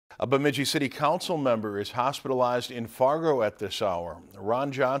A Bemidji City Council member is hospitalized in Fargo at this hour.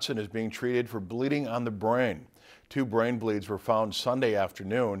 Ron Johnson is being treated for bleeding on the brain. 2 brain bleeds were found Sunday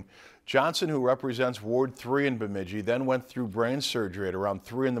afternoon. Johnson, who represents Ward 3 in Bemidji, then went through brain surgery at around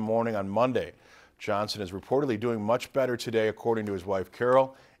 3 in the morning on Monday. Johnson is reportedly doing much better today, according to his wife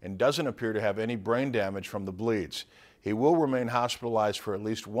Carol, and doesn't appear to have any brain damage from the bleeds. He will remain hospitalized for at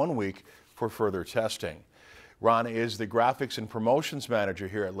least 1 week for further testing. Ron is the graphics and promotions manager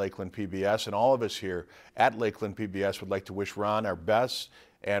here at Lakeland PBS, and all of us here at Lakeland PBS would like to wish Ron our best,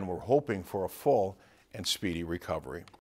 and we're hoping for a full and speedy recovery.